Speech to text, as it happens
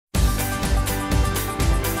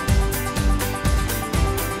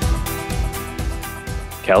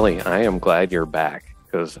Kelly, I am glad you're back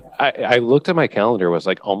because I looked at my calendar. It was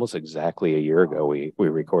like almost exactly a year ago we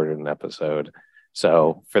recorded an episode.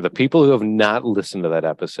 So for the people who have not listened to that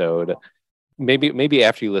episode, maybe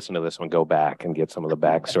after you listen to this one, go back and get some of the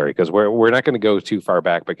backstory because we're not going to go too far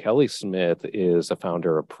back. But Kelly Smith is the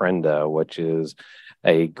founder of Prenda, which is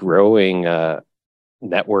a growing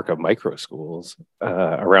network of microschools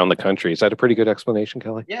around the country. Is that a pretty good explanation,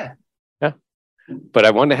 Kelly? Yeah. Yeah. But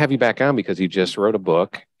I wanted to have you back on because you just wrote a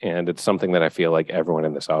book, and it's something that I feel like everyone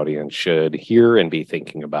in this audience should hear and be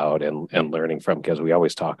thinking about and learning from, because we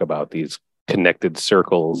always talk about these connected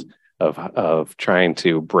circles of trying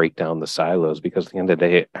to break down the silos, because at the end of the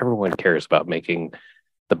day, everyone cares about making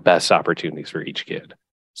the best opportunities for each kid.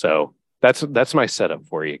 So that's my setup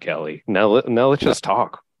for you, Kelly. Now let's just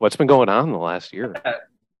talk. What's been going on in the last year?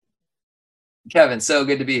 Kevin, so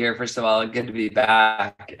good to be here. First of all, good to be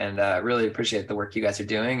back, and really appreciate the work you guys are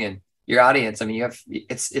doing and your audience. I mean,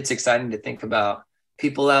 it's exciting to think about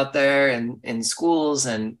people out there and in schools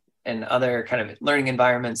and other kind of learning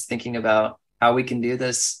environments, thinking about how we can do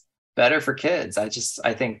this better for kids.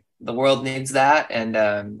 I think the world needs that,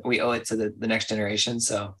 and we owe it to the next generation.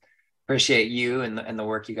 So appreciate you and the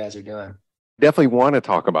work you guys are doing. Definitely want to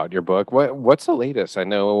talk about your book. What's the latest? I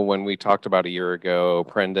know when we talked about a year ago,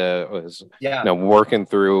 Prenda was working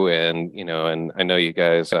through, and I know you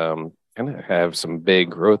guys kind of have some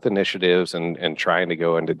big growth initiatives and trying to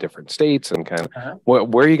go into different states and kind of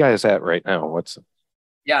where are you guys at right now?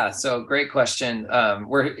 So great question.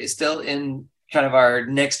 We're still in kind of our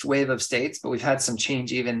next wave of states, but we've had some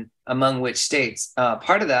change even among which states.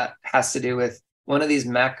 Part of that has to do with one of these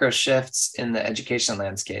macro shifts in the education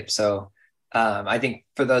landscape. So I think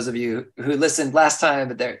for those of you who listened last time,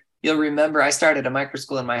 but you'll remember I started a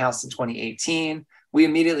microschool in my house in 2018. We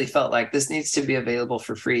immediately felt like this needs to be available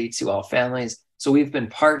for free to all families. So we've been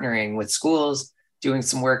partnering with schools, doing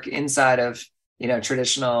some work inside of,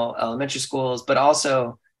 traditional elementary schools, but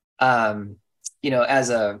also, as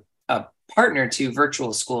a partner to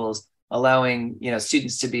virtual schools, allowing,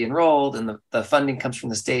 students to be enrolled, and the funding comes from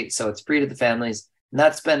the state. So it's free to the families. And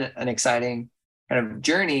that's been an exciting kind of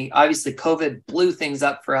journey. Obviously, COVID blew things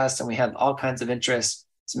up for us, and we had all kinds of interest.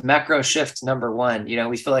 It's macro shift number one.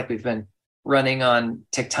 We feel like we've been running on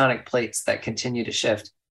tectonic plates that continue to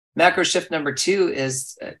shift. Macro shift number two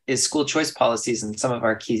is school choice policies in some of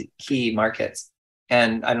our key markets.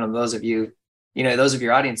 And I don't know, those of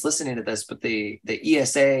your audience listening to this, but the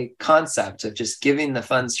ESA concept of just giving the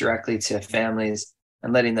funds directly to families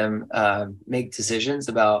and letting them make decisions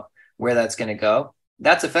about where that's going to go,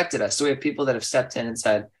 that's affected us. So we have people that have stepped in and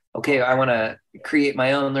said, okay, I want to create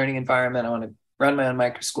my own learning environment. I want to run my own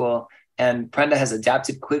microschool. And Prenda has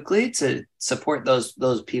adapted quickly to support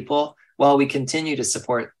those people while we continue to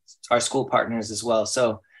support our school partners as well.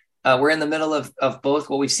 So we're in the middle of both.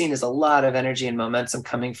 What we've seen is a lot of energy and momentum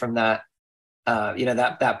coming from that,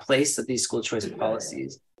 that place of these school choice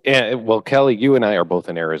policies. Yeah, well, Kelly, you and I are both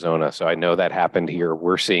in Arizona, so I know that happened here.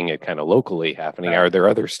 We're seeing it kind of locally happening. Right. Are there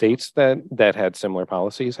other states that had similar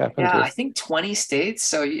policies happen? Yeah, I think 20 states.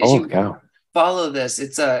 So as you follow this,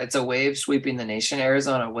 it's a wave sweeping the nation.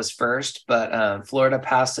 Arizona was first, but Florida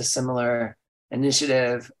passed a similar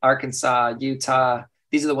initiative. Arkansas, Utah,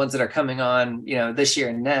 these are the ones that are coming on, this year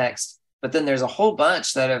and next. But then there's a whole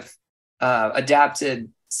bunch that have adapted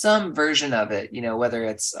some version of it. Whether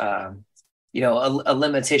it's a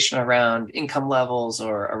limitation around income levels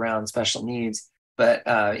or around special needs. But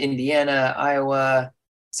Indiana, Iowa,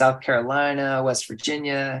 South Carolina, West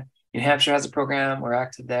Virginia, New Hampshire has a program. We're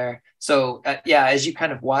active there. So as you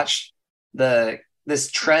kind of watch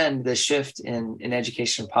this trend, this shift in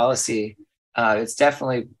education policy, it's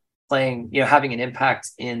definitely playing, having an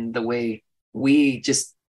impact in the way we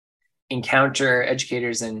just encounter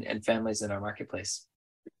educators and families in our marketplace.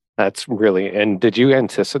 That's really, and did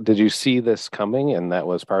you see this coming and that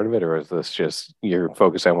was part of it? Or is this just you're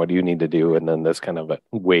focused on what you need to do and then this kind of a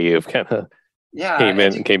wave kind of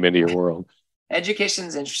came into your world? Education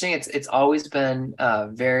is interesting. It's always been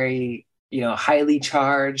very, highly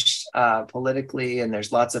charged politically, and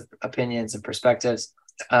there's lots of opinions and perspectives.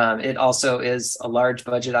 It also is a large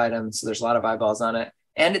budget item, so there's a lot of eyeballs on it,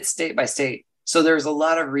 and it's state by state. So there's a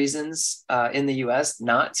lot of reasons in the US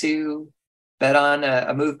not to bet on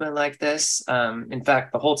a movement like this. In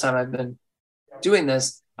fact, the whole time I've been doing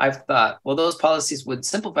this, I've thought, well, those policies would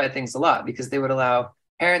simplify things a lot because they would allow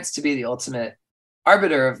parents to be the ultimate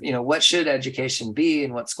arbiter of, what should education be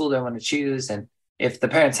and what school do I want to choose. And if the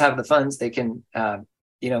parents have the funds, they can,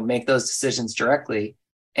 make those decisions directly.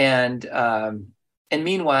 And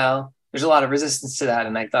meanwhile, there's a lot of resistance to that.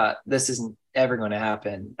 And I thought this isn't ever going to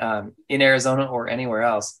happen in Arizona or anywhere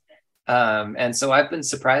else. And so I've been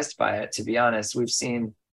surprised by it, to be honest. We've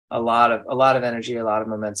seen a lot of energy, a lot of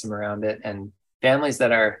momentum around it, and families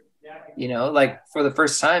that are, like for the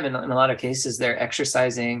first time in a lot of cases, they're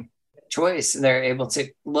exercising choice and they're able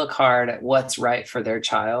to look hard at what's right for their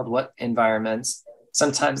child, what environments.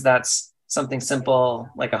 Sometimes that's something simple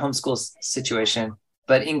like a homeschool situation,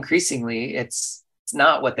 but increasingly it's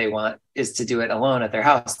not what they want is to do it alone at their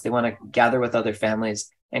house. They want to gather with other families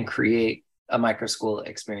and create a microschool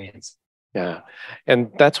experience. Yeah.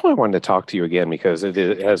 And that's why I wanted to talk to you again, because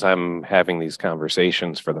as I'm having these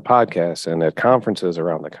conversations for the podcast and at conferences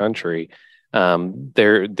around the country,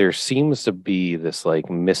 there seems to be this like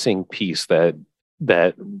missing piece that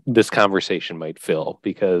this conversation might fill.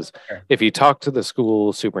 Because Sure. if you talk to the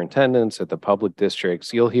school superintendents at the public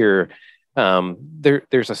districts, you'll hear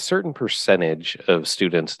there's a certain percentage of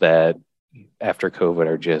students that after COVID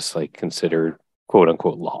are just like considered quote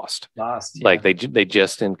unquote lost. Lost, Like yeah. they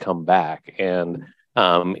just didn't come back. And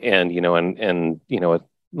in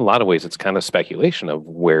a lot of ways it's kind of speculation of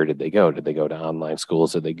where did they go? Did they go to online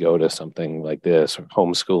schools? Did they go to something like this, or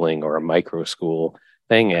homeschooling or a micro school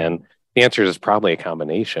thing? And the answer is probably a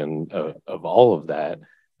combination of all of that.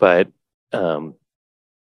 But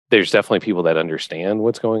there's definitely people that understand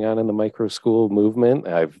what's going on in the micro school movement.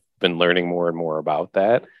 I've been learning more and more about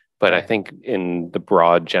that. But I think in the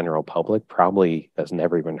broad general public probably has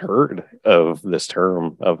never even heard of this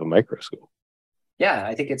term of a micro school. Yeah,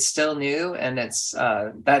 I think it's still new, and it's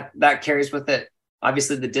that carries with it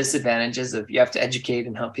obviously the disadvantages of you have to educate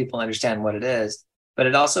and help people understand what it is, but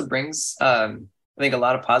it also brings I think a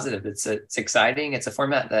lot of positive. It's exciting. It's a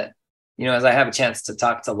format that, as I have a chance to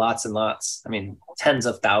talk to lots and lots, I mean tens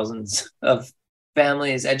of thousands of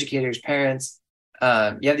families, educators, parents, you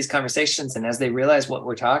have these conversations, and as they realize what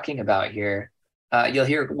we're talking about here, you'll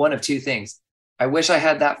hear one of two things. I wish I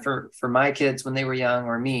had that for my kids when they were young,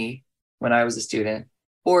 or me when I was a student.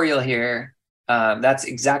 Or you'll hear, that's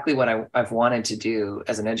exactly what I've wanted to do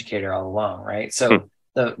as an educator all along, right? So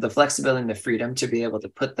the flexibility and the freedom to be able to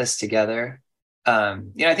put this together. I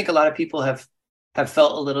think a lot of people have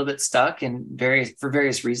felt a little bit stuck for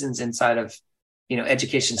various reasons inside of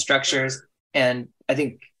education structures. And I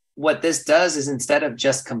think what this does is, instead of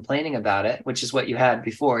just complaining about it, which is what you had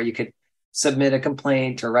before, you could submit a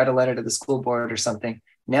complaint or write a letter to the school board or something.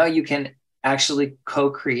 Now you can actually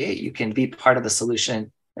co-create. You can be part of the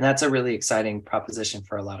solution, and that's a really exciting proposition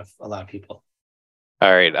for a lot of people.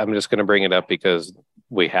 All right, I'm just going to bring it up because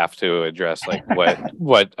we have to address like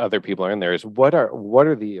what other people are in there. Is what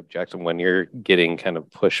are the objectives when you're getting kind of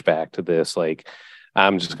pushback to this? Like,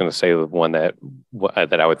 I'm just going to say the one that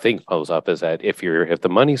I would think pulls up is that if the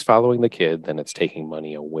money's following the kid, then it's taking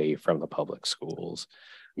money away from the public schools.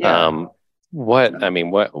 Yeah.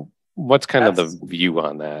 What's kind of the view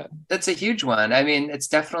on that? That's a huge one. I mean, it's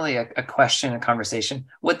definitely a question, a conversation.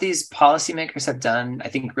 What these policymakers have done, I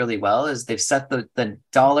think, really well is they've set the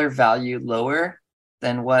dollar value lower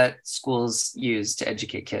than what schools use to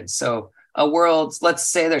educate kids. So let's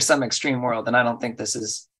say there's some extreme world, and I don't think this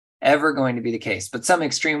is ever going to be the case, but some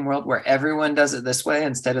extreme world where everyone does it this way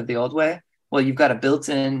instead of the old way. Well, you've got a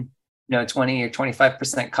built-in, 20 or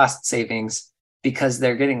 25% cost savings because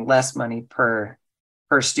they're getting less money per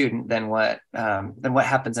student than what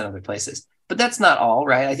happens in other places. But that's not all,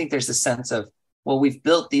 right? I think there's a sense of, well, we've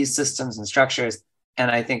built these systems and structures,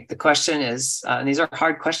 and I think the question is, and these are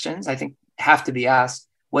hard questions, I think have to be asked,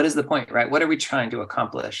 what is the point, right? What are we trying to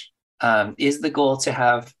accomplish? Is the goal to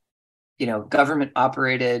have government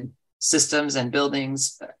operated systems and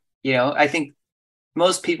buildings? I think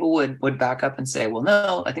most people would back up and say, well,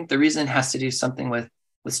 no, I think the reason has to do something with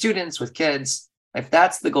students, with kids. If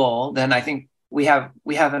that's the goal, then I think we have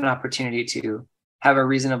an opportunity to have a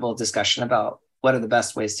reasonable discussion about what are the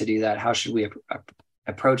best ways to do that. How should we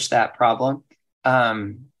approach that problem?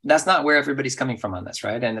 That's not where everybody's coming from on this,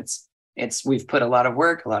 right? And we've put a lot of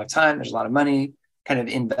work, a lot of time, there's a lot of money kind of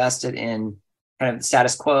invested in kind of the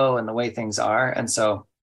status quo and the way things are. And so,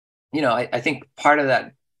 I think part of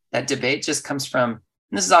that debate just comes from,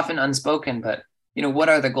 and this is often unspoken, but, what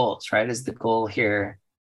are the goals, right? Is the goal here,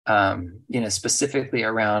 specifically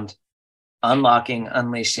around unlocking,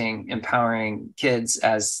 unleashing, empowering kids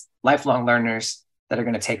as lifelong learners that are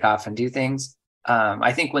going to take off and do things?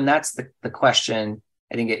 I think when that's the question,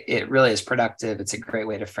 I think it really is productive. It's a great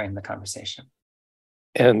way to frame the conversation.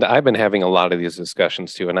 And I've been having a lot of these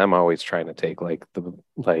discussions too, and I'm always trying to take the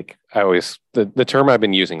term I've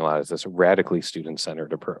been using a lot is this radically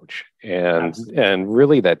student-centered approach. And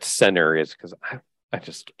really that center is because I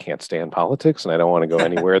just can't stand politics and I don't want to go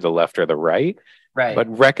anywhere the left or the right. Right.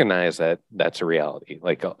 But recognize that that's a reality.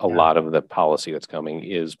 Like a lot of the policy that's coming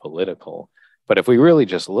is political. But if we really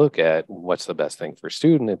just look at what's the best thing for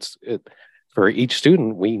for each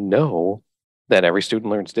student, we know that every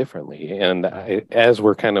student learns differently. And as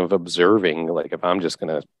we're kind of observing, like if I'm just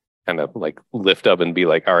going to kind of like lift up and be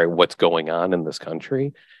like, all right, what's going on in this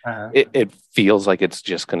country? It feels like it's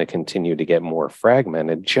just going to continue to get more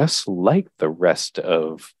fragmented, just like the rest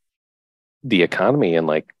of the economy and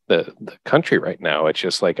like the country right now. It's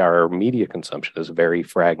just like our media consumption is very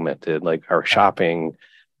fragmented. Like our shopping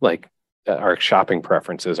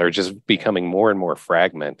preferences are just becoming more and more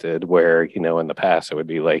fragmented, where, in the past it would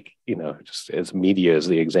be like, just as media as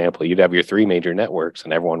the example, you'd have your three major networks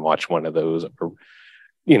and everyone watched one of those, or,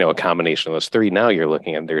 a combination of those three. Now you're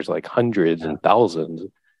looking at, there's like hundreds and thousands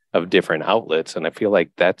of different outlets. And I feel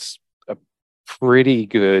like that's a pretty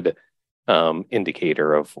good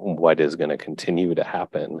indicator of what is going to continue to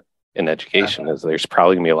happen in education, is there's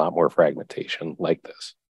probably going to be a lot more fragmentation like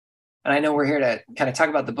this. And I know we're here to kind of talk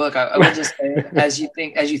about the book. I would just say, as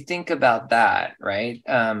you think about that, right?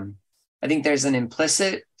 I think there's an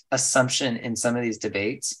implicit assumption in some of these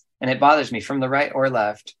debates, and it bothers me, from the right or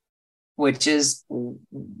left, which is,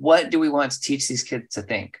 what do we want to teach these kids to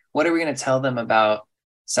think? What are we going to tell them about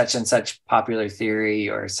such and such popular theory,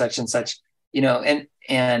 or such and such,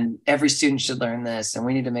 and every student should learn this, and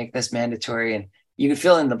we need to make this mandatory. And you can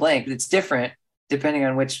fill in the blank. It's different depending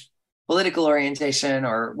on which political orientation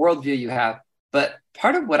or worldview you have. But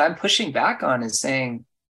part of what I'm pushing back on is saying,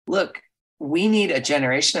 look, we need a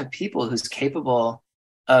generation of people who's capable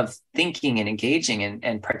of thinking and engaging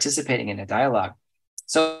and participating in a dialogue.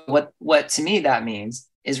 So what to me that means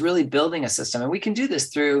is really building a system. And we can do this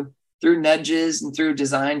through nudges and through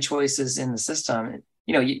design choices in the system.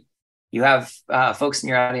 You have folks in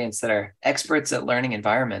your audience that are experts at learning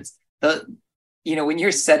environments. When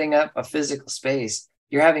you're setting up a physical space,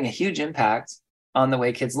 you're having a huge impact on the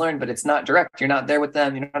way kids learn, but it's not direct. You're not there with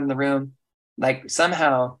them. You're not in the room. Like,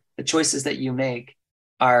 somehow the choices that you make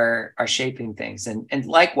are shaping things. And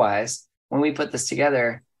likewise, when we put this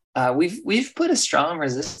together, we've put a strong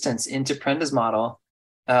resistance into Prenda's model,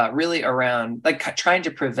 really around like trying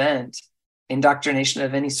to prevent indoctrination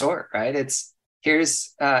of any sort, right? Here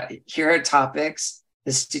are topics,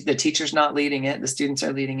 the teacher's not leading it, the students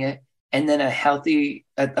are leading it, and then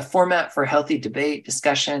a format for healthy debate,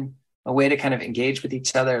 discussion, a way to kind of engage with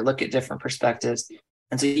each other, look at different perspectives.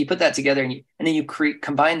 And so you put that together, and then you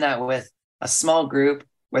combine that with a small group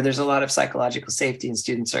where there's a lot of psychological safety, and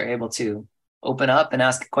students are able to open up and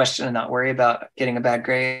ask a question and not worry about getting a bad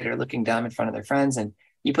grade or looking dumb in front of their friends. And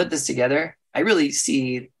you put this together, I really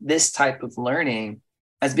see this type of learning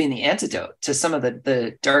as being the antidote to some of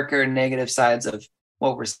the darker negative sides of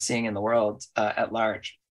what we're seeing in the world at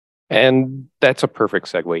large. And that's a perfect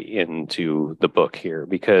segue into the book here,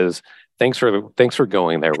 because thanks for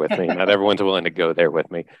going there with me. Not everyone's willing to go there with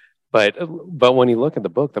me, but when you look at the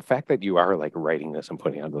book, the fact that you are like writing this and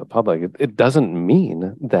putting it out to the public, it doesn't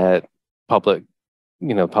mean that public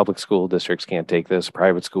school districts can't take this,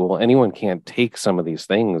 private school, anyone can't take some of these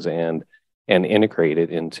things and integrate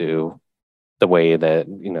it into the way that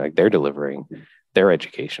they're delivering their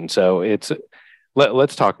education. So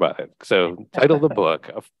let's talk about it. So, title of the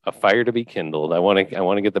book, "A Fire to Be Kindled." I want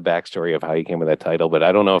to get the backstory of how you came with that title, but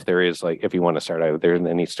I don't know if there is, like, if you want to start out, if there's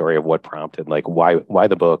any story of what prompted, like, why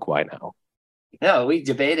the book, why now? No, we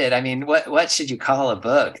debated. I mean, what should you call a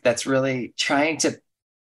book that's really trying to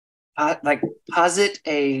posit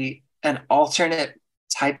an alternate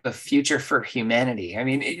type of future for humanity? I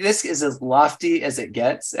mean, this is as lofty as it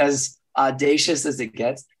gets, as audacious as it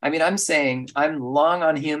gets. I mean, I'm saying I'm long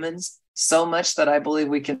on humans so much that I believe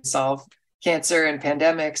we can solve cancer and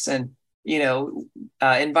pandemics and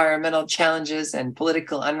environmental challenges and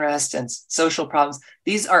political unrest and social problems.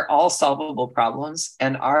 These are all solvable problems,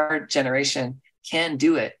 and our generation can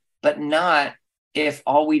do it, but not if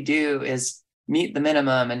all we do is meet the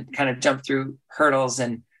minimum and kind of jump through hurdles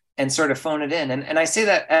and sort of phone it in. And I say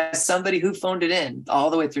that as somebody who phoned it in all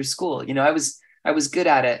the way through school. I was good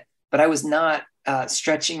at it, but I was not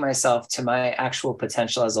stretching myself to my actual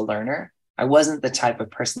potential as a learner. I wasn't the type of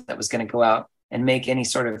person that was going to go out and make any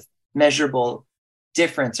sort of measurable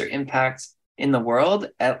difference or impact in the world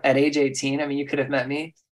at age 18. I mean, you could have met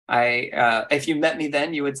me. If you met me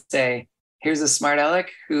then, you would say, here's a smart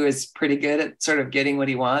aleck who is pretty good at sort of getting what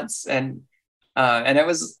he wants. And it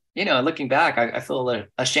was, looking back, I feel a little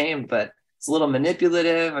ashamed, but it's a little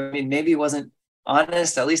manipulative. I mean, maybe it wasn't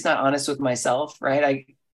honest, at least not honest with myself, right?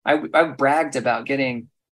 I bragged about getting,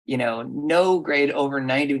 no grade over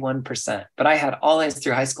 91%, but I had all A's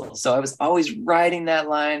through high school. So I was always riding that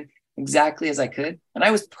line exactly as I could. And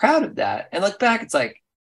I was proud of that. And look back, it's like,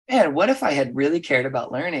 man, what if I had really cared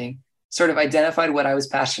about learning sort of identified what I was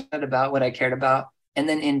passionate about, what I cared about, and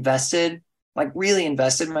then invested, like really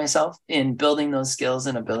invested myself in building those skills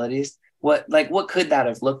and abilities, what could that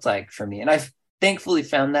have looked like for me? And I've thankfully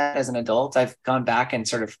found that as an adult. I've gone back and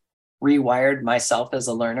sort of rewired myself as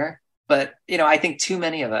a learner. But, I think too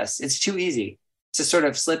many of us, it's too easy to sort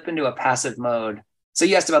of slip into a passive mode. So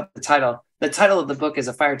you asked about the title. The title of the book is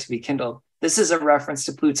A Fire to be Kindled. This is a reference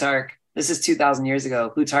to Plutarch. This is 2,000 years ago.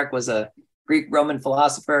 Plutarch was a Greek Roman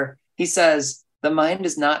philosopher. He says, the mind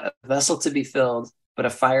is not a vessel to be filled, but a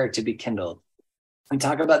fire to be kindled. We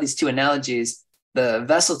talk about these two analogies. The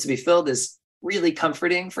vessel to be filled is really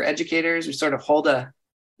comforting for educators. We sort of hold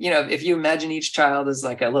if you imagine each child as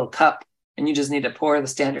like a little cup, and you just need to pour the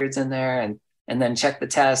standards in there and then check the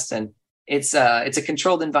test. And it's a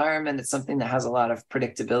controlled environment. It's something that has a lot of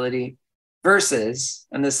predictability versus,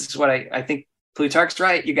 and this is what I think Plutarch's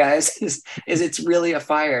right, you guys, is it's really a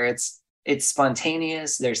fire. It's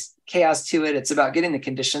spontaneous. There's chaos to it. It's about getting the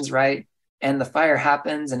conditions right. And the fire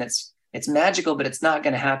happens and it's magical, but it's not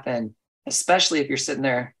going to happen, especially if you're sitting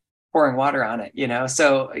there pouring water on it,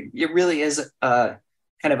 So it really is a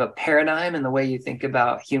kind of a paradigm in the way you think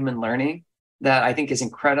about human learning that I think is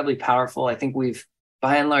incredibly powerful. I think we've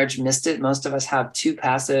by and large missed it. Most of us have too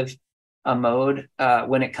passive a mode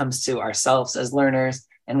when it comes to ourselves as learners.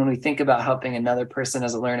 And when we think about helping another person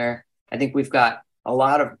as a learner, I think we've got a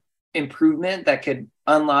lot of improvement that could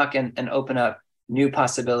unlock and open up new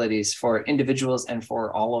possibilities for individuals and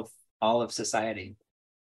for all of society.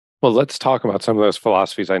 Well, let's talk about some of those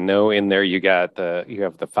philosophies. I know in there you have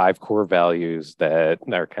the 5 core values that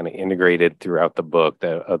are kind of integrated throughout the book.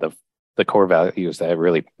 The core values that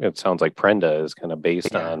really, it sounds like Prenda is kind of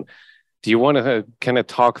based on. Do you want to kind of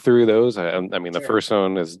talk through those? I mean, the first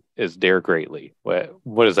one is dare greatly.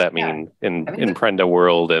 What does that mean in Prenda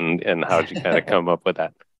world, and how did you kind of come up with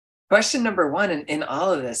that? Question number one in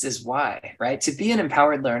all of this is why, right? To be an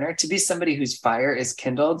empowered learner, to be somebody whose fire is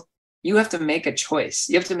kindled, you have to make a choice.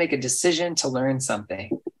 You have to make a decision to learn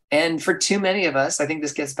something. And for too many of us, I think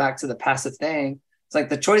this gets back to the passive thing. It's like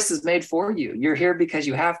the choice is made for you. You're here because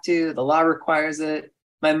you have to. The law requires it.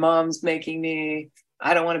 My mom's making me.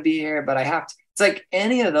 I don't want to be here, but I have to. It's like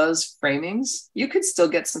any of those framings, you could still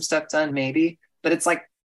get some stuff done maybe, but it's like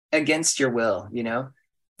against your will,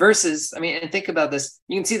 Versus, and think about this.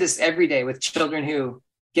 You can see this every day with children who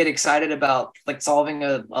get excited about like solving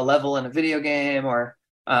a level in a video game, or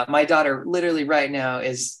my daughter literally right now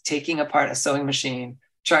is taking apart a sewing machine,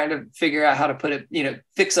 trying to figure out how to put it,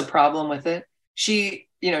 fix a problem with it. She's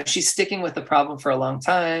sticking with the problem for a long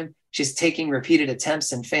time. She's taking repeated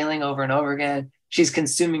attempts and failing over and over again. She's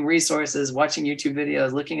consuming resources, watching YouTube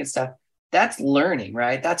videos, looking at stuff. That's learning,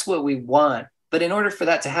 right? That's what we want. But in order for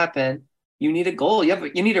that to happen, you need a goal.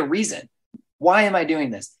 You need a reason. Why am I doing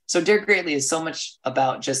this? So Dare Greatly is so much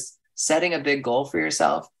about just setting a big goal for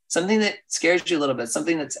yourself, something that scares you a little bit,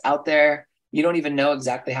 something that's out there. You don't even know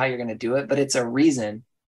exactly how you're going to do it, but it's a reason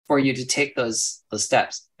for you to take those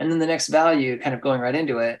steps. And then the next value, kind of going right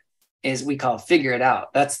into it, is we call figure it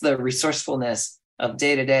out. That's the resourcefulness of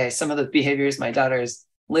day to day. Some of the behaviors my daughter is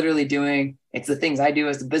literally doing, it's the things I do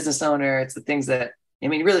as a business owner. It's the things that,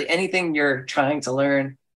 really anything you're trying to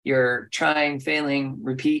learn, you're trying, failing,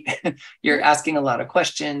 repeat, you're asking a lot of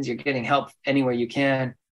questions, you're getting help anywhere you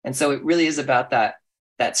can. And so it really is about that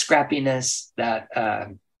scrappiness, that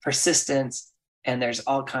persistence, and there's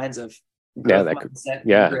all kinds of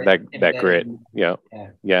that grit.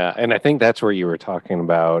 Yeah. And I think that's where you were talking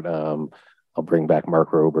about. I'll bring back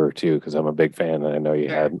Mark Rober too, because I'm a big fan, and I know you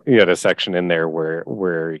had a section in there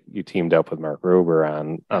where you teamed up with Mark Rober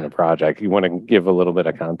on a project. You want to give a little bit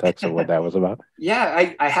of context of what that was about?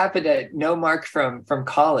 Yeah, I happen to know Mark from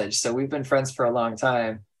college, so we've been friends for a long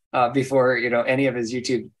time before any of his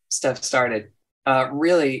YouTube stuff started.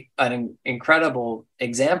 Really an incredible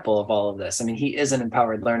example of all of this. He is an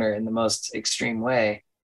empowered learner in the most extreme way.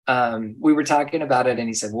 We were talking about it, and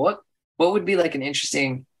he said, what would be like an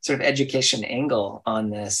interesting sort of education angle on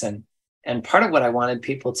this? And part of what I wanted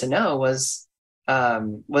people to know was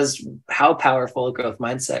how powerful a growth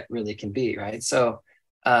mindset really can be, right? So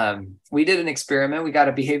we did an experiment. We got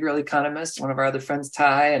a behavioral economist, one of our other friends,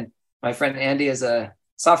 Ty, and my friend Andy is a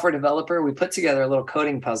software developer. We put together a little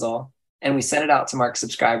coding puzzle, and we sent it out to Mark's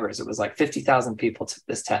subscribers. It was like 50,000 people took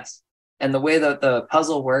this test. And the way that the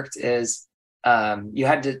puzzle worked is you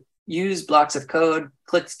had to use blocks of code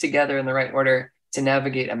clicked together in the right order to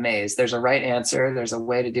navigate a maze. There's a right answer. There's a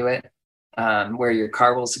way to do it where your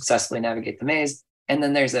car will successfully navigate the maze. And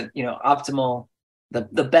then there's a optimal,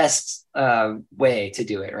 the best way to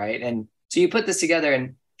do it, right? And so you put this together,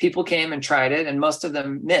 and people came and tried it, and most of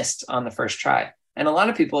them missed on the first try. And a lot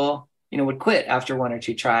of people, would quit after 1 or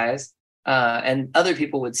 2 tries. and other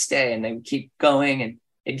people would stay and they would keep going, and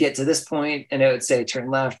it'd get to this point and it would say turn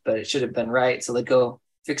left, but it should have been right. So they'd go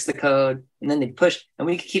fix the code, and then they'd push, and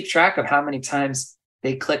we could keep track of how many times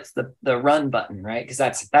they clicked the run button, right? Because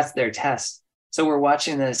that's their test. So we're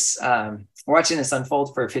watching this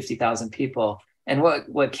unfold for 50,000 people. And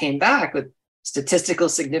what came back with statistical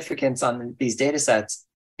significance on these data sets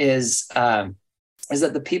is that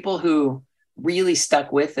the people who really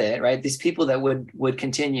stuck with it, right? These people that would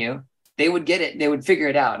continue, they would get it, they would figure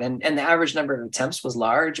it out. And the average number of attempts was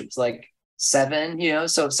large. It was like 7,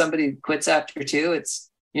 so if somebody quits after 2,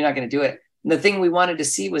 you're not going to do it. And the thing we wanted to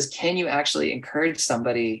see was, can you actually encourage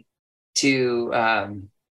somebody to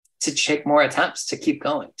take more attempts, to keep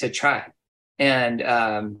going, to try? And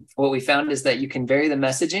what we found is that you can vary the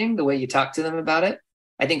messaging, the way you talk to them about it.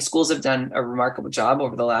 I think schools have done a remarkable job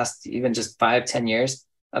over the last even just 5-10 years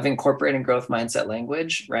of incorporating growth mindset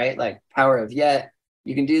language, right? Like power of yet,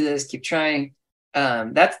 you can do this, keep trying.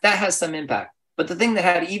 That has some impact. But the thing that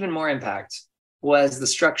had even more impact was the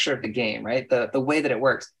structure of the game, right? The way that it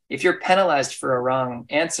works. If you're penalized for a wrong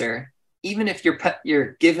answer, even if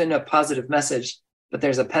you're given a positive message, but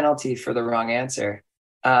there's a penalty for the wrong answer,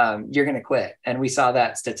 you're going to quit. And we saw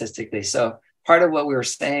that statistically. So part of what we were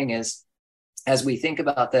saying is, as we think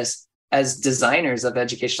about this as designers of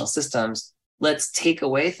educational systems, let's take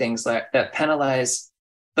away things that penalize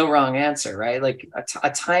the wrong answer, right? Like a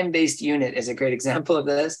time-based unit is a great example of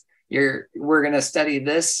this. We're going to study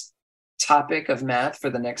this topic of math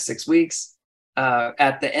for the next 6 weeks.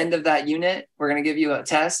 At the end of that unit, we're going to give you a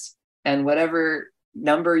test, and whatever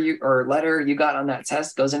number or letter you got on that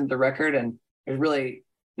test goes into the record, and there's really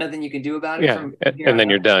nothing you can do about it. Yeah, and then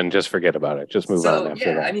you're done. Just forget about it. Just move on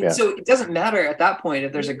after that. I mean, so it doesn't matter at that point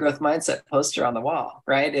if there's a growth mindset poster on the wall,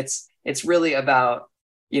 right? It's really about,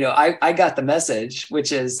 I got the message,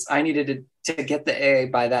 which is I needed to get the A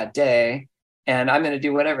by that day, and I'm going to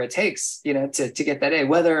do whatever it takes, to get that A,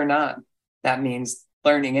 whether or not that means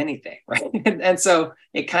learning anything, right? And so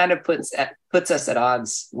it kind of puts us at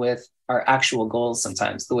odds with our actual goals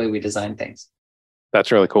sometimes, the way we design things.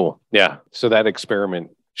 That's really cool. Yeah. So that experiment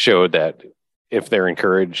showed that if they're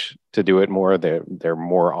encouraged to do it more, they're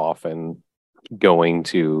more often going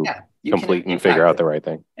to complete and figure out the right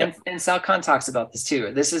thing. And Sal Khan talks about this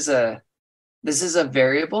too. This is a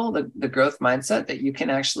variable, the growth mindset, that you can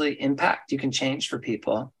actually impact. You can change for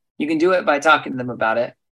people. You can do it by talking to them about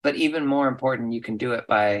it, but even more important, you can do it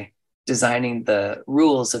by designing the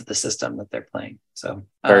rules of the system that they're playing. So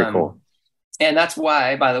very cool. And that's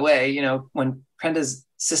why, by the way, when Prenda's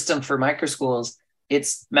system for microschools,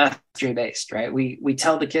 it's mastery based, right? We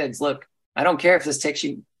tell the kids, look, I don't care if this takes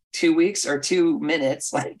you 2 weeks or 2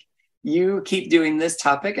 minutes, like you keep doing this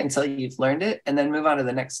topic until you've learned it, and then move on to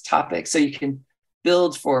the next topic. So you can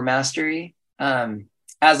build for mastery,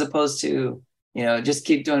 as opposed to, just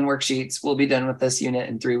keep doing worksheets. We'll be done with this unit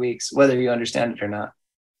in 3 weeks, whether you understand it or not.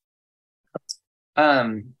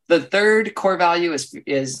 The third core value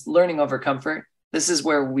is learning over comfort. This is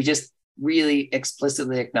where we just really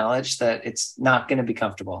explicitly acknowledge that it's not going to be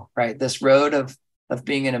comfortable, right? This road of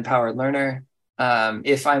being an empowered learner.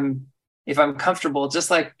 If I'm comfortable,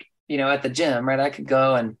 just like, at the gym, right? I could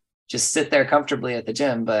go and just sit there comfortably at the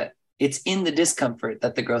gym, but it's in the discomfort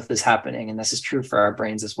that the growth is happening. And this is true for our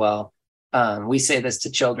brains as well. We say this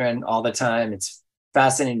to children all the time. It's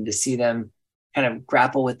fascinating to see them kind of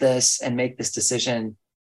grapple with this and make this decision.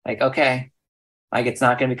 Like, okay, like it's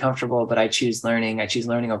not going to be comfortable, but I choose learning. I choose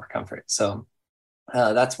learning over comfort. So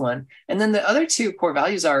that's one. And then the other 2 core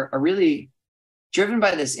values are really driven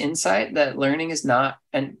by this insight that learning is not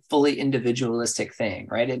a fully individualistic thing,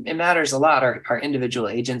 right? It matters a lot, our individual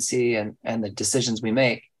agency and the decisions we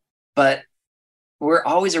make, but we're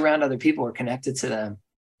always around other people. We're connected to them.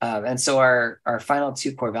 And so our final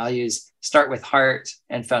 2 core values, start with heart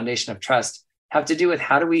and foundation of trust, have to do with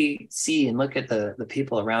how do we see and look at the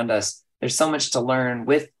people around us. There's so much to learn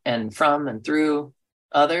with and from and through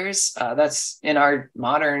others. That's in our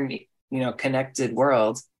modern, connected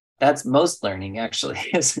world. That's most learning actually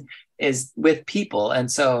is with people. And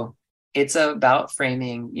so it's about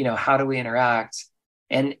framing, how do we interact,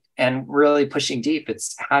 and really pushing deep.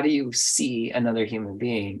 It's how do you see another human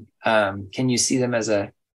being? Can you see them as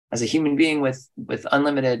a human being with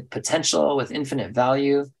unlimited potential, with infinite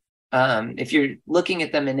value? If you're looking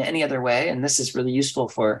at them in any other way, and this is really useful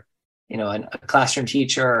for, a classroom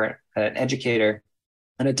teacher or an educator,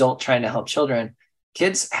 an adult trying to help children,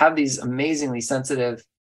 kids have these amazingly sensitive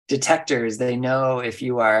detectors. They know if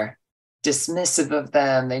you are dismissive of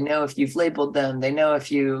them. They know if you've labeled them. They know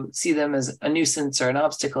if you see them as a nuisance or an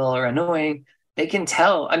obstacle or annoying. They can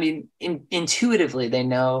tell. I mean, intuitively, they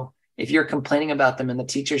know if you're complaining about them in the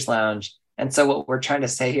teacher's lounge. And so what we're trying to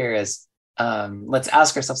say here is, let's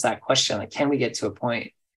ask ourselves that question, like, can we get to a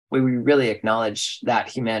point where we really acknowledge that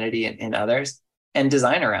humanity in others and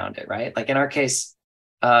design around it, right? Like in our case,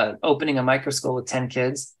 opening a microschool with 10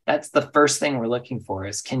 kids, that's the first thing we're looking for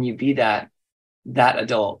is, can you be that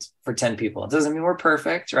adult for 10 people? It doesn't mean we're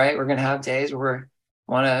perfect, right? We're going to have days where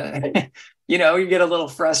we want to, you get a little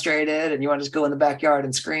frustrated and you want to just go in the backyard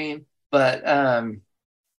and scream, but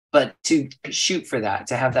to shoot for that,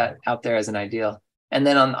 to have that out there as an ideal. And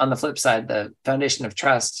then on the flip side, the foundation of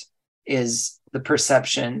trust is the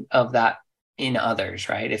perception of that in others,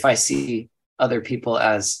 right? If I see other people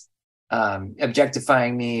as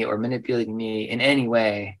objectifying me or manipulating me in any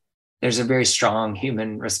way, there's a very strong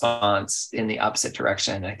human response in the opposite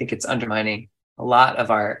direction. I think it's undermining a lot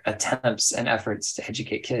of our attempts and efforts to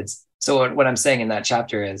educate kids. So what I'm saying in that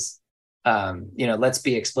chapter is, let's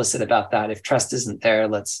be explicit about that. If trust isn't there,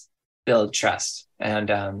 let's build trust. And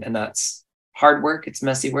that's hard work. It's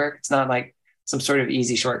messy work. It's not like some sort of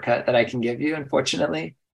easy shortcut that I can give you,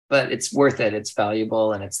 unfortunately, but it's worth it. It's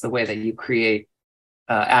valuable. And it's the way that you create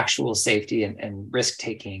actual safety and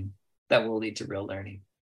risk-taking that will lead to real learning.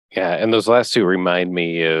 Yeah, and those last two remind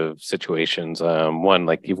me of situations. One,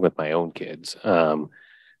 like even with my own kids,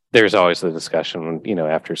 there's always the discussion,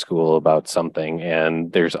 after school about something.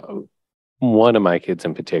 And there's one of my kids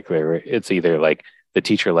in particular, it's either like the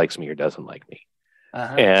teacher likes me or doesn't like me.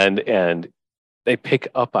 Uh-huh. And they pick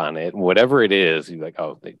up on it, whatever it is, you're like,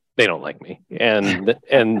 oh, they don't like me. And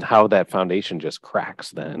and how that foundation just cracks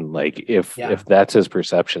then. Like if that's his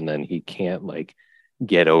perception, then he can't like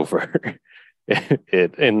get over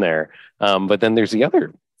it in there. But then there's the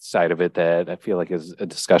other side of it that I feel like is a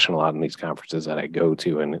discussion a lot in these conferences that I go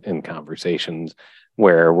to and in conversations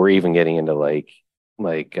where we're even getting into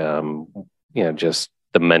just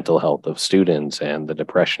the mental health of students and the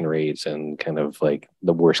depression rates and kind of like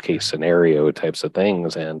the worst case scenario types of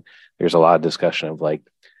things. And there's a lot of discussion of like,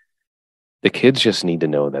 the kids just need to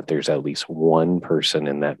know that there's at least one person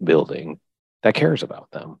in that building that cares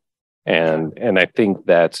about them. And I think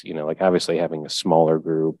that's, obviously having a smaller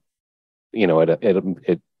group,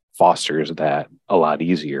 it fosters that a lot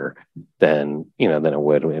easier than it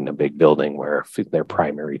would in a big building where if their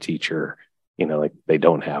primary teacher, they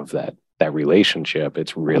don't have that relationship.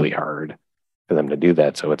 It's really hard for them to do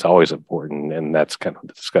that. So it's always important. And that's kind of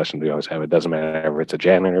the discussion we always have. It doesn't matter if it's a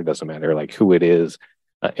janitor, it doesn't matter like who it is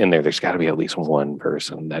in there. There's got to be at least one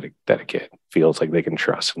person that a kid feels like they can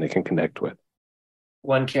trust and they can connect with.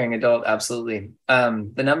 One caring adult, absolutely.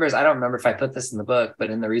 The numbers, I don't remember if I put this in the book,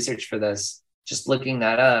 but in the research for this, just looking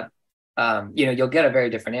that up, you'll get a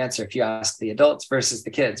very different answer if you ask the adults versus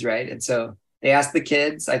the kids, right? And so they asked the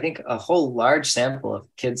kids, I think a whole large sample of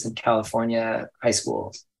kids in California high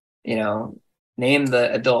schools, name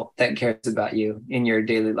the adult that cares about you in your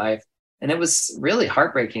daily life. And it was really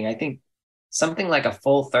heartbreaking. I think something like a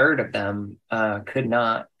full third of them could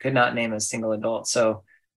not name a single adult. So,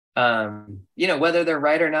 whether they're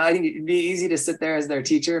right or not, I think it'd be easy to sit there as their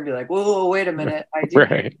teacher and be like, whoa, wait a minute. I do.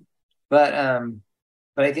 Right. But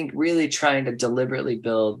I think really trying to deliberately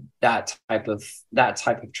build that type of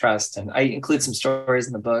trust. And I include some stories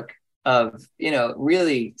in the book of,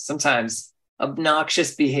 really sometimes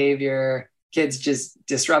obnoxious behavior, kids just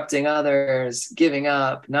disrupting others, giving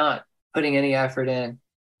up, not putting any effort in.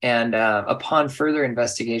 And upon further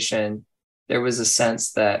investigation, there was a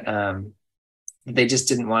sense that they just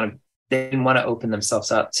didn't want to open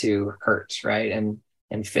themselves up to hurt, right?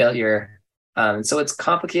 And failure. So it's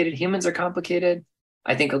complicated. Humans are complicated.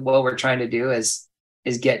 I think what we're trying to do is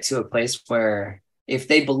get to a place where if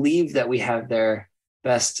they believe that we have their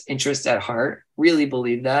best interest at heart, really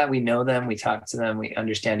believe that, we know them, we talk to them, we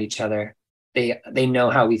understand each other, they know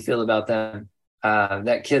how we feel about them,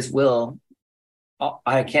 that kids will,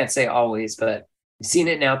 I can't say always, but I've seen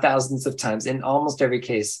it now thousands of times in almost every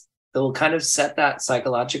case, they'll kind of set that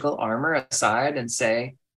psychological armor aside and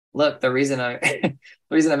say, look, the reason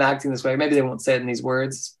I'm acting this way, maybe they won't say it in these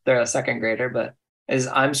words, they're a second grader, but is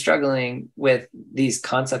I'm struggling with these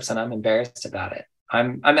concepts and I'm embarrassed about it.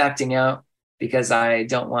 I'm acting out because I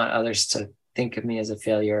don't want others to think of me as a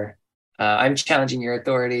failure. I'm challenging your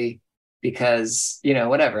authority because,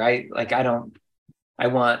 whatever. I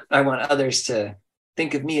want others to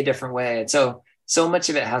think of me a different way. And so much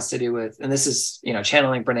of it has to do with, and this is,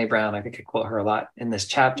 channeling Brene Brown. I think I quote her a lot in this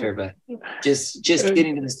chapter, but just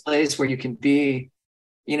getting to this place where you can be,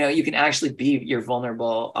 you can actually be your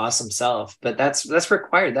vulnerable, awesome self, but that's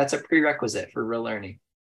required. That's a prerequisite for real learning.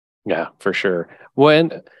 Yeah, for sure.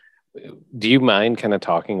 When do you mind kind of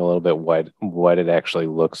talking a little bit what it actually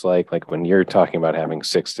looks like when you're talking about having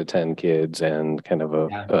 6 to 10 kids and kind of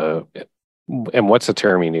Yeah. and what's the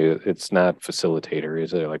term you knew? It's not facilitator,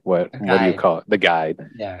 is it? Like A what do you guide. call it? The guide.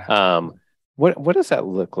 Yeah. What does that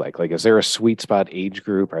look like? Like, is there a sweet spot age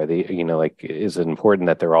group? Are they, like, is it important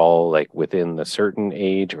that they're all like within the certain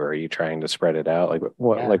age, or are you trying to spread it out?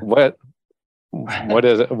 Yeah. What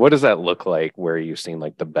does that look like where you've seen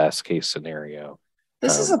like the best case scenario?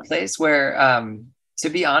 This is a Um, place where, to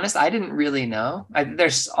be honest, I didn't really know.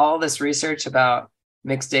 There's all this research about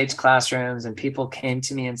mixed age classrooms, and people came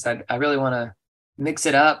to me and said, I really want to mix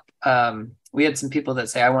it up. We had some people that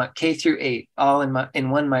say, I want K through 8 all in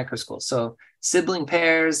one microschool. So sibling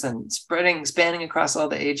pairs and spanning across all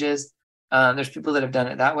the ages. There's people that have done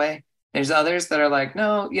it that way. There's others that are like,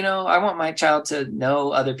 no, I want my child to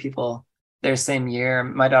know other people their same year.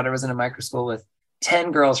 My daughter was in a microschool with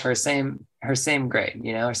 10 girls her same grade,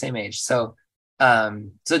 her same age. So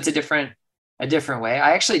it's a different way.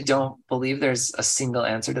 I actually don't believe there's a single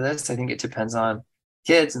answer to this. I think it depends on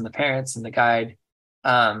kids and the parents and the guide.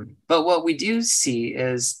 But what we do see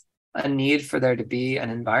is a need for there to be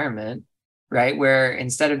an environment, right, where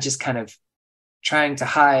instead of just kind of trying to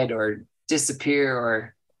hide or disappear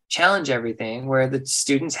or challenge everything, where the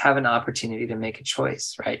students have an opportunity to make a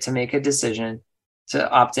choice, right, to make a decision, to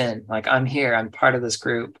opt in. Like, I'm here, I'm part of this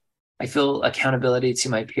group. I feel accountability to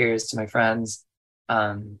my peers, to my friends.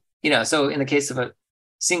 So in the case of a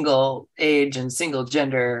single age and single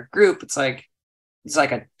gender group, it's like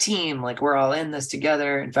a team, like we're all in this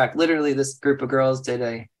together. In fact, literally this group of girls did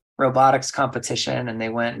a robotics competition, and they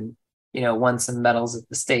went and won some medals at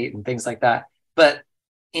the state and things like that. But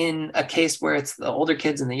in a case where it's the older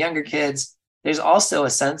kids and the younger kids, there's also a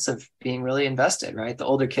sense of being really invested, right? The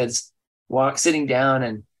older kids sitting down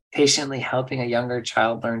and patiently helping a younger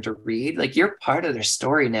child learn to read. Like, you're part of their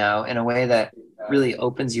story now in a way that really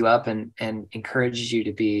opens you up and encourages you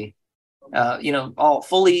to be all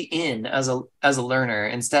fully in as a learner,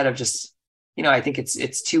 instead of just, I think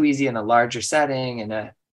it's too easy in a larger setting and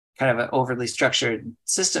a kind of an overly structured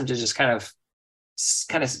system to just kind of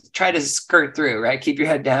try to skirt through, right? Keep your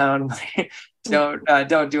head down,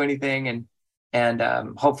 don't do anything, and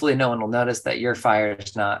hopefully no one will notice that your fire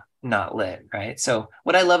is not lit, right? So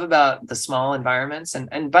what I love about the small environments,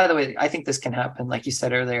 and by the way, I think this can happen, like you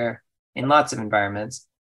said earlier, in lots of environments,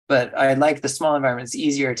 but I like the small environment. It's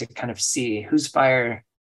easier to kind of see whose fire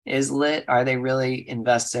is lit. Are they really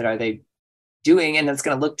invested? Are they doing, and it's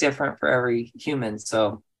going to look different for every human.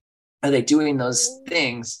 So are they doing those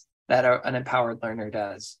things that an empowered learner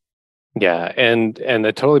does? yeah, and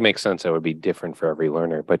it totally makes sense. That would be different for every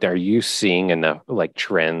learner. But are you seeing enough like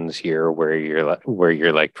trends here where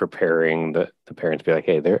you're like preparing the parents to be like,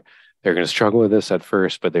 hey, they're going to struggle with this at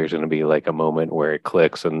first, but there's going to be like a moment where it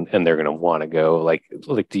clicks and they're going to want to go. Like,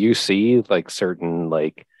 do you see like certain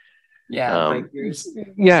like Yeah, breakthroughs.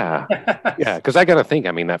 yeah, yeah, because I got to think.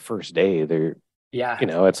 I mean, that first day, they're Yeah.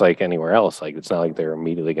 it's like anywhere else. Like, it's not like they're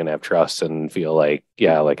immediately going to have trust and feel like,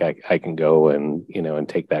 yeah, like I can go and, and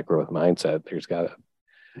take that growth mindset.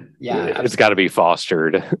 Yeah, It's absolutely. got to be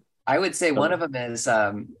fostered. I would say one of them is,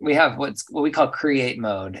 we have what we call create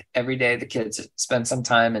mode. Every day the kids spend some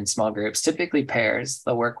time in small groups, typically pairs.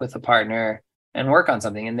 They'll work with a partner and work on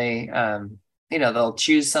something, and they'll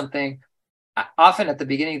choose something. Often at the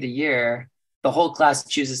beginning of the year, the whole class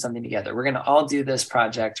chooses something together. We're going to all do this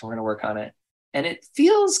project. We're going to work on it. And it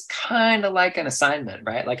feels kind of like an assignment,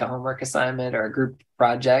 right? Like a homework assignment or a group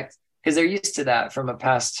project, because they're used to that from a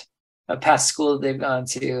past school that they've gone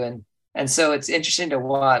to. And so it's interesting to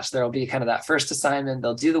watch. There'll be kind of that first assignment.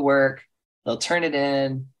 They'll do the work, they'll turn it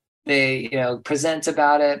in, they, present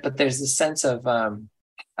about it. But there's this sense of,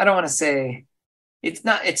 I don't want to say,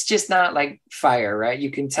 it's just not like fire, right?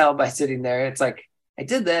 You can tell by sitting there. It's like, I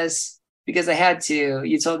did this because I had to,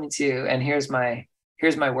 you told me to, and here's my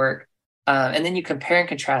work. And then you compare and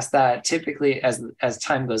contrast that typically as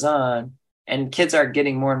time goes on, and kids are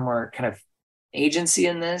getting more and more kind of agency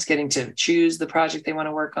in this, getting to choose the project they want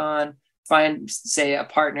to work on, find, say, a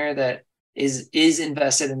partner that is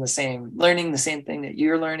invested in learning the same thing that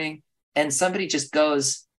you're learning. And somebody just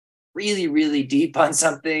goes really, really deep on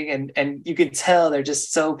something, and you can tell they're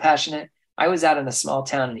just so passionate. I was out in a small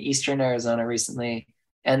town in eastern Arizona recently,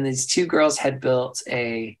 and these two girls had built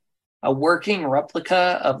a working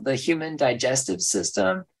replica of the human digestive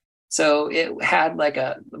system. So it had like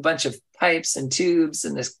a bunch of pipes and tubes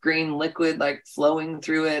and this green liquid like flowing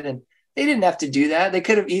through it. And they didn't have to do that. They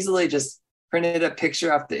could have easily just printed a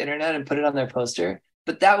picture off the internet and put it on their poster.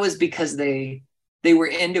 But that was because they were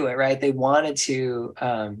into it, right? They wanted to.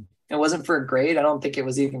 It wasn't for a grade. I don't think it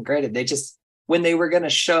was even graded. They just when they were going to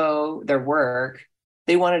show their work,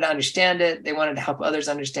 they wanted to understand it. They wanted to help others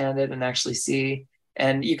understand it and actually see.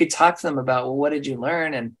 And you could talk to them about, well, what did you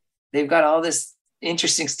learn? And they've got all this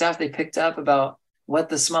interesting stuff they picked up about what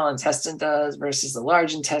the small intestine does versus the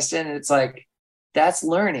large intestine. And it's like, that's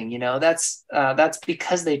learning, that's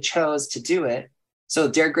because they chose to do it. So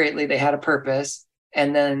Dare Greatly, they had a purpose,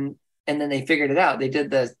 and then they figured it out. They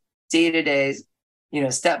did the day-to-day,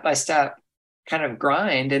 step by step kind of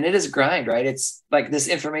grind. And it is a grind, right? It's like this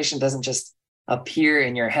information doesn't just appear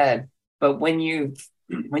in your head, but when you've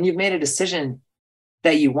made a decision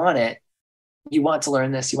that you want it, you want to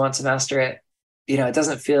learn this, you want to master it, it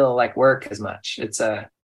doesn't feel like work as much. It's an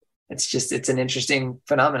interesting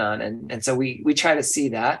phenomenon. And so we try to see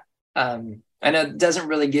that. I know it doesn't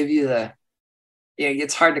really give you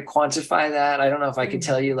it's hard to quantify that. I don't know if I could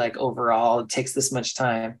tell you like overall it takes this much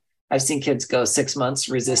time. I've seen kids go 6 months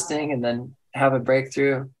resisting and then have a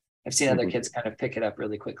breakthrough. I've seen other kids kind of pick it up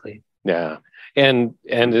really quickly. Yeah. And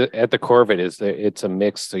at the core of it is that it's a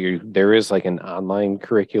mix. So there is like an online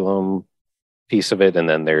curriculum piece of it, and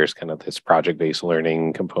then there's kind of this project-based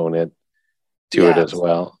learning component to it as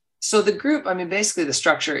well. So the group, basically the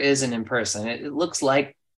structure is an in-person. It looks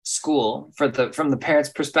like school from the parents'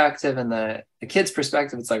 perspective and the kids'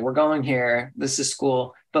 perspective. It's like, we're going here, this is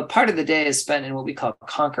school. But part of the day is spent in what we call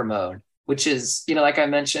conquer mode, which is, like I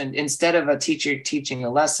mentioned, instead of a teacher teaching a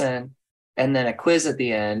lesson and then a quiz at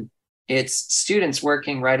the end, it's students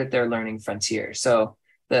working right at their learning frontier. So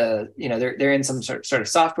they're in some sort of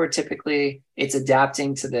software typically. It's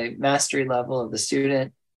adapting to the mastery level of the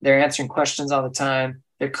student. They're answering questions all the time.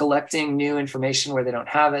 They're collecting new information where they don't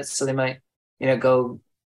have it. So they might, go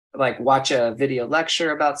like watch a video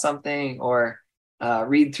lecture about something, or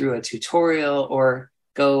read through a tutorial, or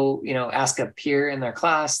go, ask a peer in their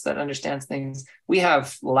class that understands things. We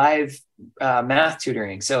have live math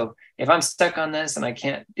tutoring. So if I'm stuck on this and I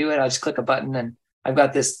can't do it, I'll just click a button and I've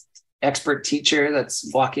got this expert teacher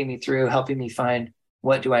that's walking me through, helping me find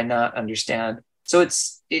what do I not understand. So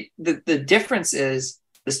the difference is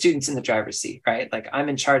the student's in the driver's seat, right? Like, I'm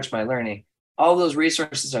in charge of my learning. All those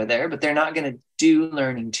resources are there, but they're not going to do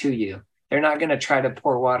learning to you. They're not going to try to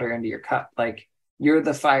pour water into your cup. Like, you're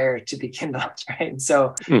the fire to be kindled, right? And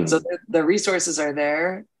so the resources are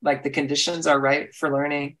there, like the conditions are right for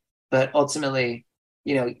learning, but ultimately,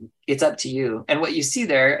 it's up to you. And what you see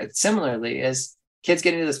there similarly is kids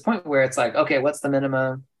getting to this point where it's like, okay, what's the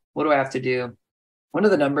minimum? What do I have to do? One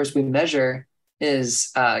of the numbers we measure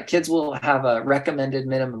is kids will have a recommended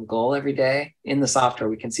minimum goal every day. In the software,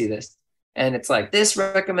 we can see this. And it's like, this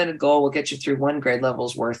recommended goal will get you through 1 grade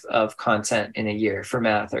level's worth of content in a year for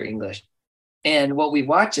math or English. And what we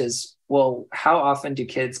watch is, well, how often do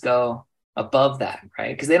kids go above that,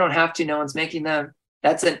 right? Because they don't have to, no one's making them.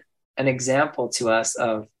 That's an example to us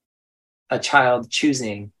of a child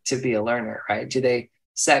choosing to be a learner, right? Do they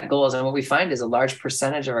set goals? And what we find is a large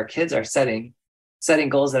percentage of our kids are setting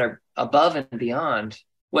goals that are above and beyond,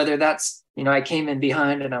 whether that's, I came in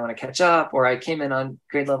behind and I want to catch up, or I came in on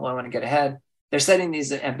grade level, I want to get ahead. They're setting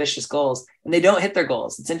these ambitious goals and they don't hit their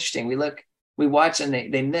goals. It's interesting. We watch and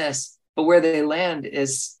they miss, but where they land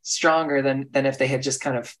is stronger than if they had just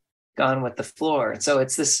kind of gone with the floor. So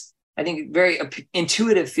it's this, I think, very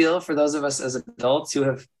intuitive feel for those of us as adults who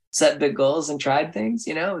have set big goals and tried things.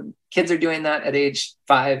 Kids are doing that at age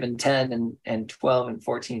 5 and 10 and 12 and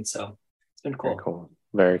 14. So it's been cool. Very cool.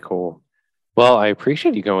 Very cool. Well, I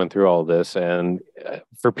appreciate you going through all this. And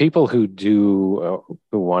for people who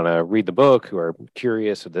who want to read the book, who are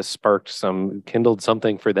curious, if this kindled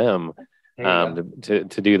something for them to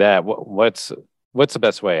do that, what's the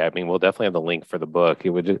best way? We'll definitely have the link for the book.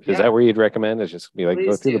 Is that where you'd recommend? Is just be like,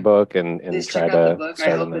 go through the book and try to start.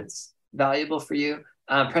 I hope it's valuable for you.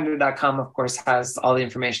 Prenda.com, of course, has all the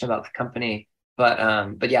information about the company.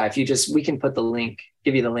 But yeah, we can put the link,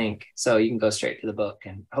 give you the link, so you can go straight to the book,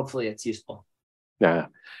 and hopefully it's useful. Yeah.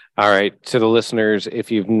 All right. To the listeners,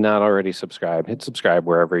 if you've not already subscribed, hit subscribe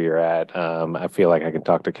wherever you're at. I feel like I can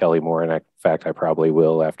talk to Kelly more, and in fact, I probably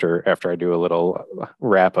will after I do a little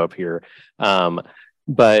wrap up here.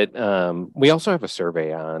 But we also have a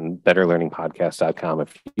survey on betterlearningpodcast.com.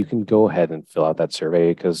 If you can go ahead and fill out that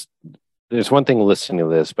survey, because there's one thing listening to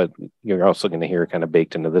this, but you're also going to hear kind of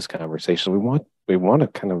baked into this conversation. We want to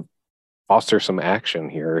kind of foster some action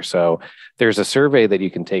here. So there's a survey that you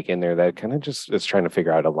can take in there that kind of just is trying to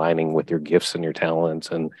figure out aligning with your gifts and your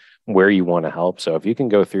talents and where you want to help. So if you can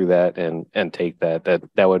go through that and take that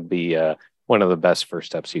would be one of the best first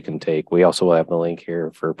steps you can take. We also will have the link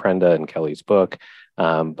here for Prenda and Kelly's book.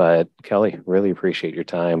 But Kelly, really appreciate your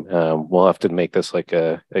time. We'll have to make this like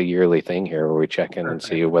a yearly thing here where we check in and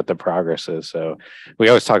see what the progress is. So we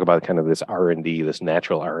always talk about kind of this R&D, this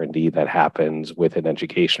natural R&D that happens within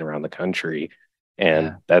education around the country.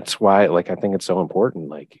 And that's why, like, I think it's so important.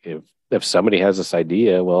 Like if somebody has this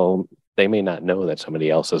idea, well, they may not know that somebody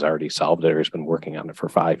else has already solved it or has been working on it for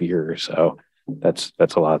 5 years. So that's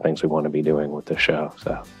a lot of things we want to be doing with the show.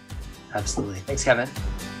 So absolutely. Thanks, Kevin.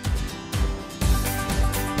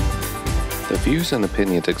 The views and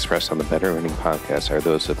opinions expressed on the Better Learning Podcast are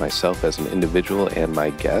those of myself as an individual and my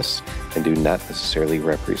guests, and do not necessarily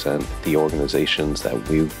represent the organizations that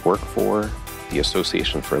we work for, the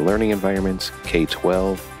Association for Learning Environments,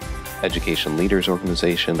 K-12, Education Leaders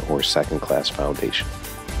Organization, or Second Class Foundation.